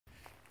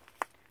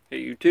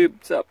Hey YouTube,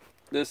 what's up?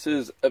 This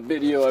is a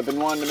video I've been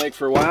wanting to make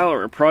for a while,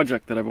 or a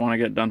project that I want to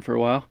get done for a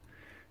while.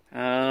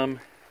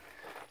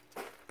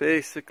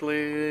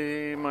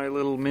 Basically, my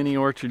little mini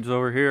orchard's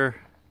over here,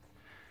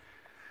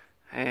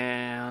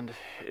 and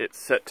it's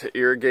set to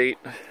irrigate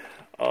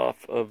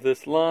off of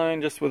this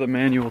line just with a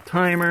manual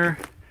timer.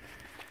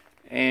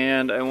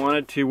 And I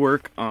wanted to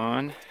work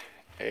on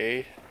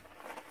a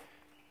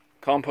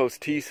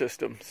compost tea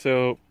system.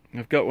 So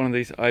I've got one of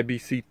these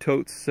IBC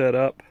totes set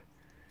up.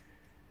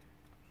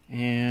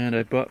 And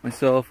I bought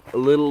myself a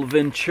little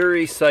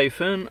venturi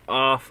siphon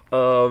off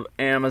of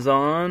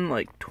Amazon,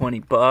 like 20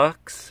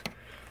 bucks.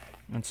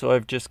 And so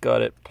I've just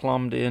got it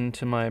plumbed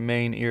into my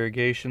main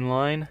irrigation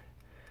line.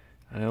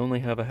 I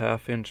only have a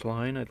 1/2 inch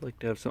line. I'd like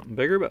to have something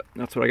bigger, but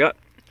that's what I got.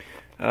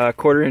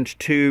 1/4 inch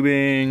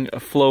tubing, a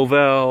flow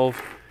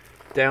valve,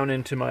 down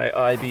into my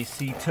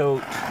IBC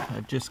tote.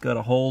 I've just got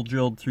a hole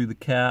drilled through the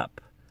cap.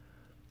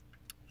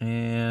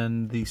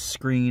 And the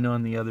screen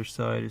on the other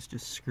side is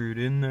just screwed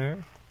in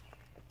there.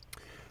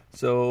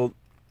 So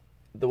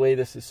the way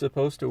this is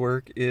supposed to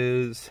work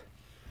is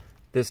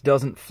this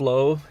doesn't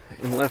flow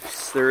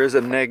unless there is a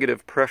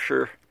negative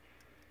pressure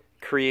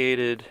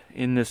created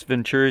in this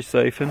venturi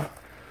siphon.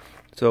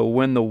 So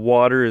when the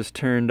water is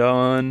turned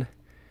on,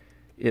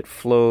 it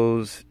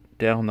flows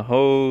down the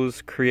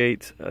hose,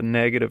 creates a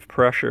negative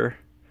pressure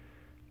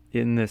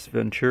in this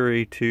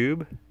venturi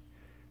tube.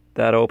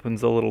 That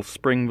opens a little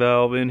spring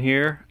valve in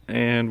here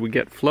and we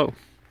get flow.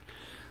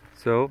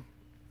 So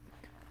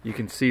you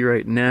can see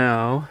right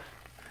now,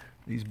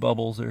 these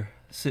bubbles are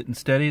sitting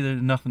steady, there's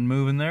nothing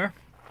moving there.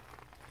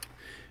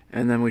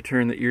 And then we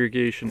turn the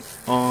irrigation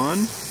on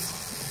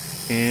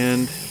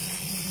and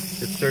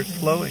it starts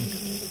flowing.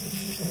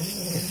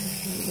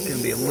 It's going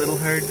to be a little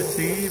hard to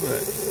see,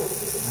 but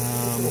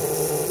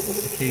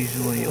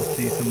occasionally you'll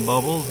see some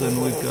bubbles,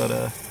 and we've got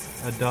a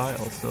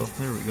dial, so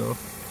there we go.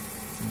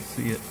 You can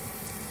see it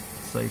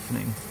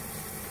siphoning.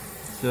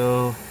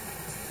 So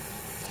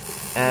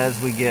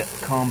as we get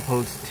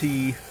compost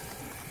tea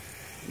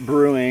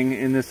brewing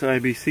in this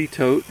IBC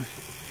tote,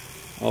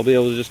 I'll be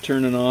able to just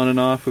turn it on and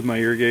off with my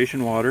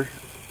irrigation water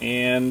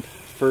and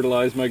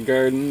fertilize my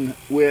garden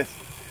with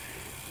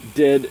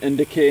dead and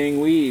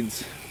decaying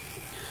weeds.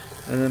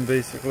 And then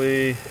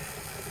basically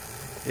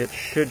it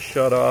should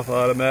shut off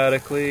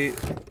automatically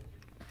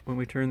when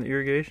we turn the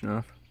irrigation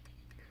off.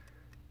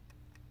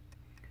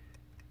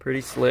 Pretty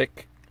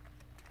slick,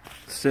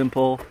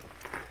 simple,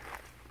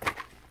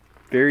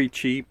 very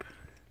cheap,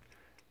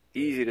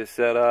 easy to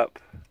set up.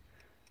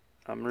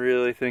 I'm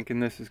really thinking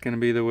this is going to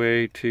be the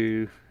way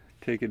to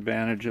take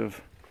advantage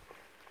of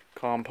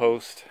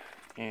compost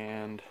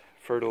and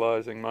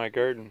fertilizing my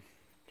garden.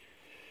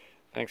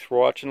 Thanks for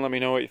watching. Let me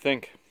know what you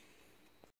think.